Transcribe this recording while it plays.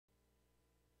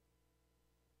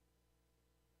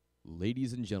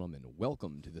Ladies and gentlemen,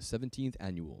 welcome to the 17th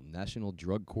Annual National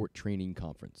Drug Court Training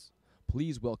Conference.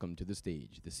 Please welcome to the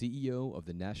stage the CEO of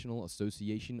the National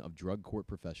Association of Drug Court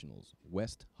Professionals,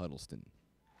 West Huddleston.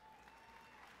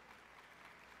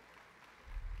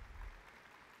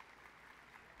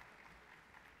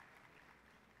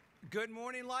 Good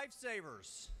morning,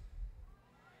 lifesavers.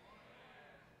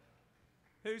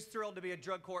 Who's thrilled to be a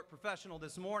drug court professional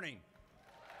this morning?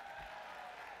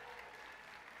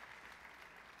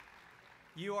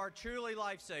 You are truly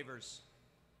lifesavers.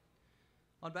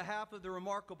 On behalf of the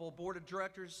remarkable board of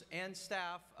directors and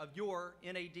staff of your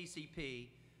NADCP,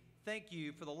 thank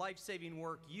you for the life-saving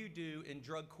work you do in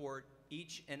drug court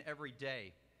each and every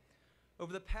day.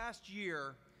 Over the past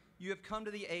year, you have come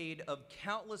to the aid of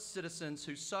countless citizens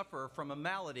who suffer from a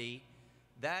malady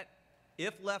that,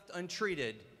 if left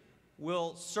untreated,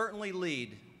 will certainly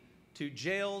lead to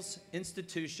jails,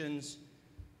 institutions,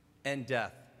 and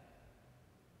death.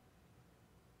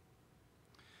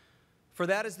 For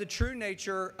that is the true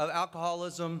nature of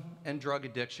alcoholism and drug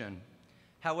addiction.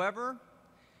 However,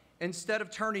 instead of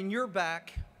turning your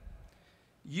back,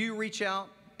 you reach out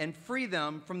and free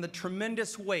them from the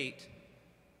tremendous weight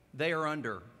they are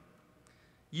under.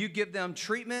 You give them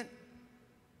treatment,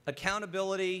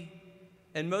 accountability,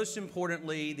 and most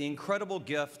importantly, the incredible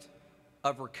gift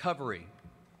of recovery.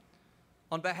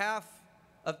 On behalf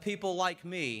of people like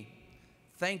me,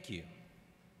 thank you.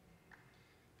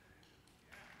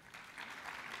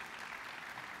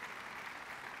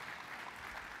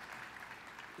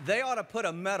 They ought to put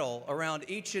a medal around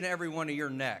each and every one of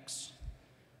your necks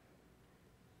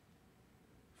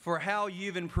for how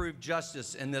you've improved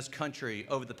justice in this country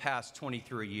over the past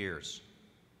 23 years.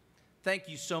 Thank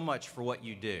you so much for what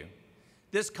you do.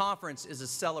 This conference is a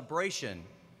celebration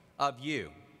of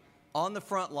you on the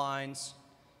front lines,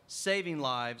 saving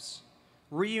lives,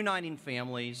 reuniting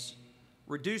families,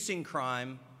 reducing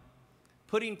crime,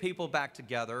 putting people back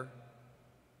together,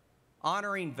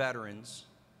 honoring veterans,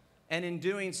 and in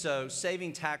doing so,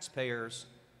 saving taxpayers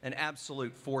an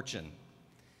absolute fortune.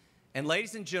 And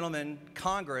ladies and gentlemen,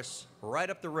 Congress, right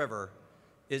up the river,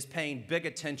 is paying big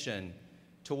attention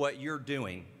to what you're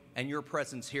doing and your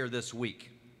presence here this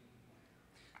week.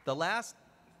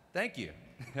 Thank you.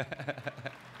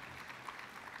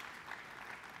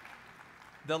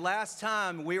 The last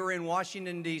time we were in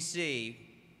Washington, D.C.,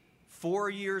 4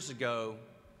 years ago,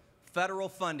 federal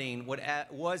funding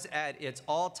was at its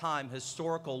all-time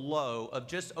historical low of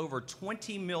just over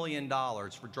 $20 million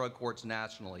for drug courts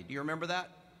nationally. Do you remember that?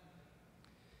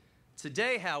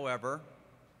 Today, however,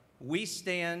 we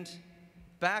stand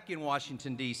back in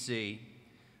Washington, D.C.,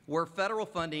 where federal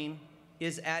funding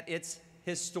is at its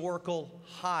historical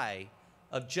high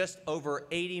of just over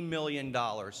 $80 million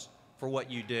for what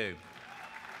you do.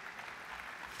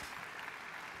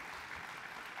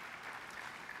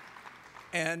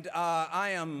 And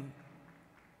I am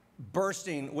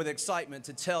bursting with excitement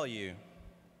to tell you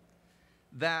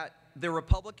that the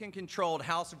Republican-controlled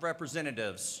House of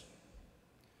Representatives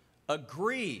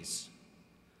agrees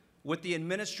with the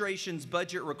administration's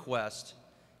budget request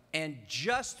and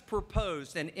just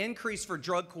proposed an increase for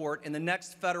drug court in the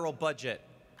next federal budget.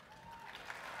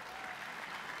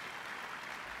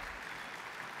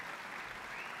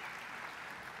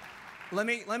 Let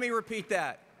me repeat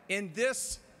that. In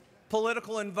this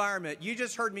political environment, you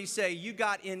just heard me say you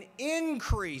got an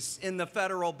increase in the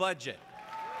federal budget.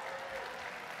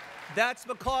 That's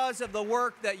because of the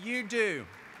work that you do.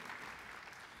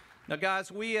 Now, guys,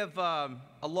 we have a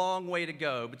long way to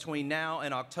go between now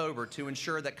and October to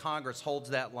ensure that Congress holds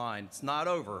that line. It's not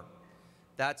over.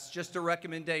 That's just a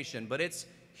recommendation, but it's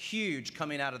huge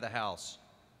coming out of the House.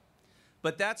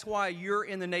 But that's why you're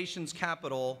in the nation's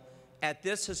capital at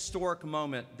this historic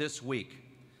moment this week.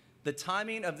 The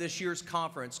timing of this year's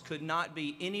conference could not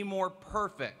be any more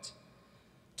perfect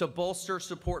to bolster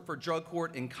support for drug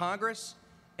court in Congress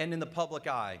and in the public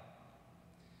eye.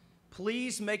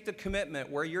 Please make the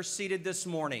commitment where you're seated this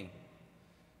morning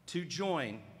to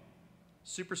join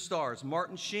superstars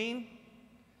Martin Sheen,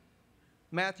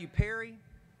 Matthew Perry,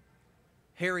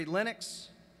 Harry Lennox,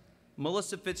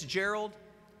 Melissa Fitzgerald,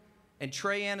 and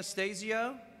Trey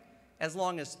Anastasio, as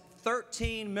long as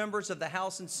 13 members of the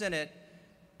House and Senate,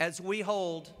 as we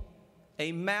hold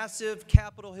a massive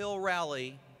Capitol Hill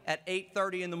rally at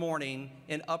 8:30 in the morning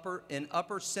in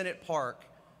Upper Senate Park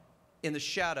in the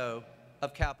shadow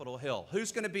of Capitol Hill.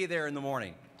 Who's going to be there in the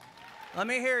morning? Let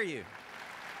me hear you.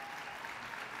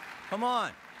 Come on.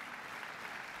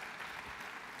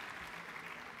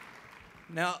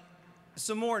 Now,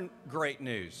 some more great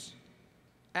news.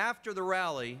 After the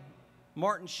rally,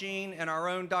 Martin Sheen and our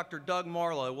own Dr. Doug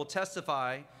Marlowe will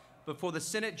testify before the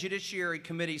Senate Judiciary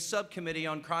Committee Subcommittee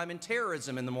on Crime and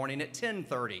Terrorism in the morning at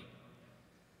 10:30.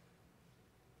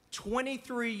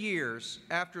 23 years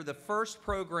after the first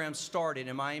program started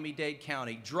in Miami-Dade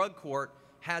County, Drug Court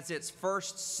has its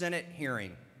first Senate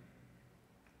hearing.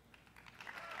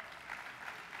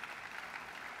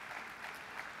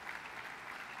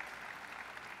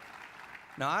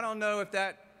 Now, I don't know if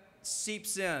that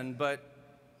seeps in, but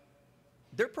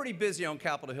they're pretty busy on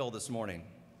Capitol Hill this morning.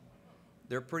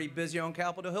 They're pretty busy on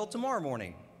Capitol Hill tomorrow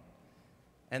morning.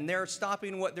 And they're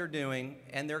stopping what they're doing,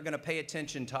 and they're going to pay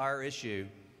attention to our issue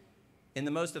in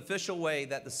the most official way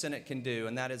that the Senate can do,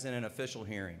 and that is in an official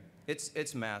hearing.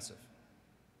 It's massive.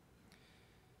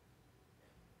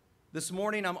 This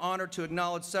morning, I'm honored to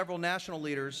acknowledge several national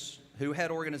leaders who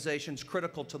head organizations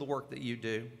critical to the work that you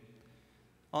do.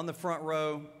 On the front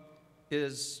row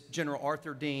is General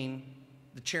Arthur Dean,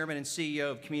 the Chairman and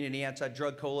CEO of Community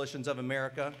Anti-Drug Coalitions of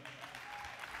America.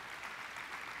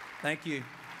 Thank you.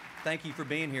 Thank you for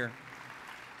being here.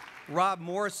 Rob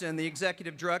Morrison, the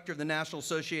Executive Director of the National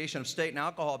Association of State and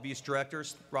Alcohol Abuse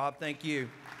Directors. Rob, thank you.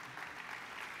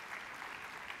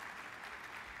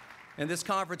 And this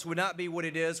conference would not be what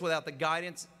it is without the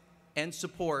guidance and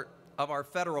support of our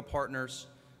federal partners,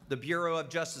 the Bureau of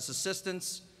Justice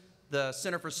Assistance, the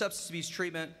Center for Substance Abuse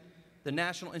Treatment, the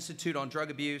National Institute on Drug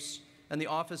Abuse, and the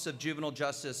Office of Juvenile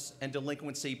Justice and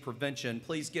Delinquency Prevention.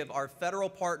 Please give our federal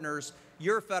partners,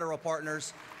 your federal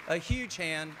partners, a huge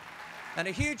hand and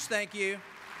a huge thank you.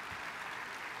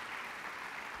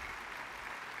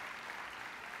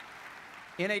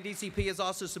 NADCP is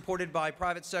also supported by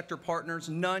private sector partners.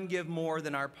 None give more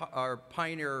than our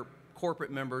pioneer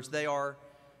corporate members. They are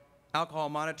Alcohol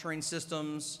Monitoring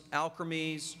Systems,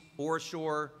 Alkermes,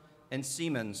 OraSure, and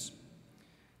Siemens.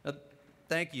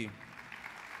 Thank you.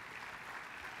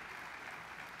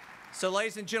 So,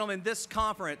 ladies and gentlemen, this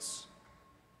conference,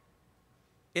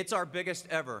 it's our biggest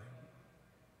ever.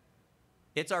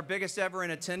 It's our biggest ever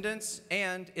in attendance,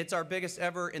 and it's our biggest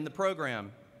ever in the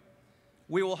program.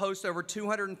 We will host over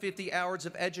 250 hours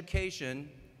of education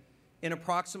in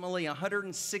approximately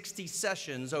 160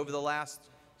 sessions over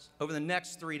the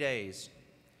next 3 days.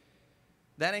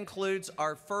 That includes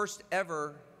our first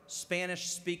ever Spanish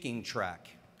speaking track.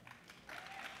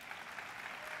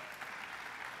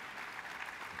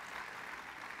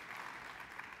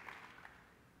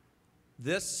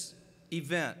 This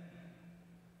event,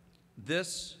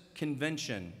 this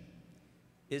convention,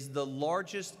 is the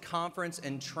largest conference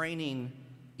and training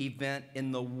event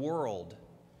in the world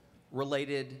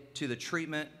related to the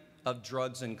treatment of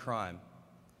drugs and crime.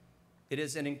 It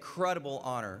is an incredible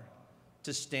honor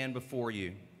to stand before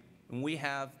you, and we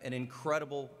have an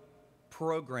incredible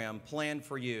program planned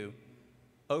for you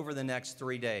over the next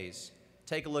 3 days.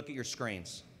 Take a look at your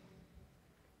screens.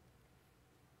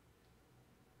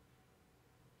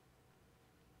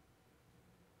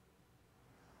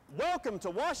 Welcome to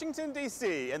Washington,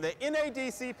 D.C. and the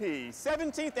NADCP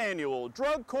 17th Annual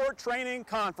Drug Court Training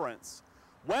Conference.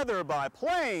 Whether by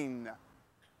plane,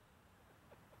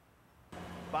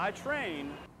 by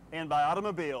train, and by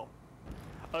automobile.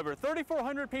 Over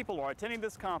 3,400 people are attending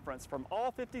this conference from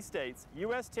all 50 states,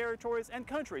 U.S. territories, and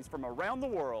countries from around the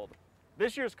world.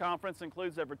 This year's conference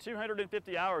includes over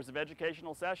 250 hours of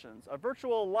educational sessions, a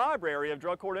virtual library of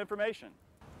drug court information.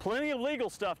 Plenty of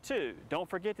legal stuff too. Don't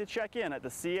forget to check in at the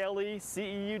CLE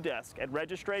CEU desk at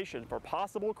registration for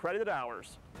possible credited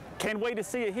hours. Can't wait to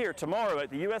see you here tomorrow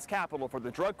at the U.S. Capitol for the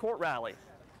Drug Court Rally.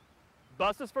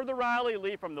 Buses for the rally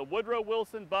leave from the Woodrow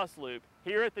Wilson bus loop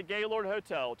here at the Gaylord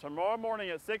Hotel tomorrow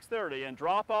morning at 6:30 and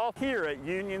drop off here at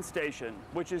Union Station,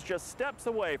 which is just steps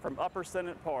away from Upper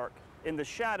Senate Park in the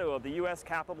shadow of the U.S.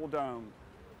 Capitol Dome,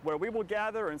 where we will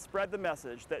gather and spread the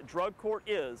message that drug court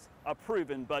is a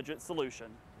proven budget solution.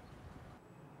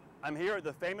 I'm here at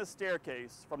the famous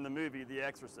staircase from the movie The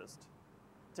Exorcist.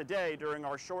 Today, during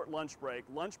our short lunch break,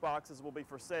 lunch boxes will be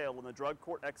for sale in the Drug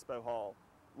Court Expo Hall.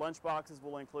 Lunch boxes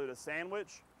will include a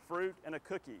sandwich, fruit, and a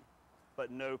cookie, but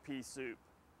no pea soup.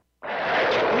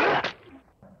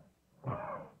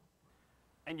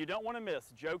 And you don't want to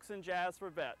miss Jokes and Jazz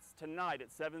for Vets tonight at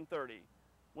 7:30,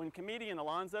 when comedian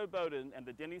Alonzo Bowden and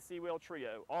the Denny Seawell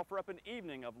Trio offer up an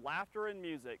evening of laughter and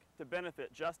music to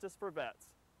benefit Justice for Vets.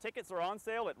 Tickets are on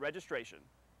sale at registration.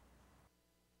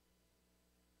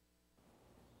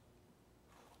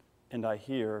 And I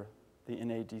hear the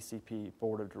NADCP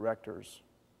Board of Directors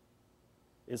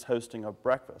is hosting a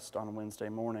breakfast on Wednesday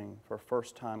morning for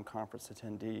first-time conference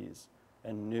attendees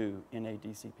and new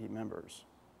NADCP members.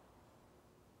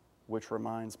 Which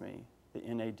reminds me, the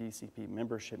NADCP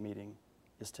membership meeting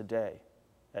is today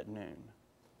at noon.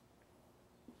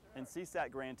 and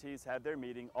CSAC grantees have their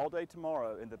meeting all day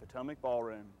tomorrow in the Potomac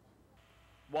Ballroom.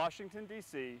 Washington,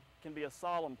 D.C. can be a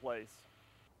solemn place,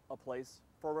 a place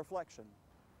for reflection,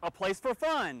 a place for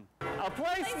fun, a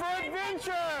place for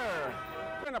adventure,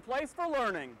 and a place for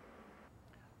learning.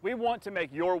 We want to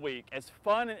make your week as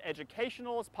fun and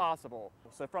educational as possible.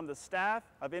 So from the staff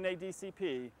of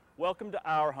NADCP, welcome to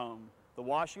our home, the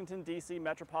Washington, D.C.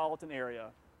 metropolitan area.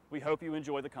 We hope you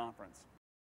enjoy the conference.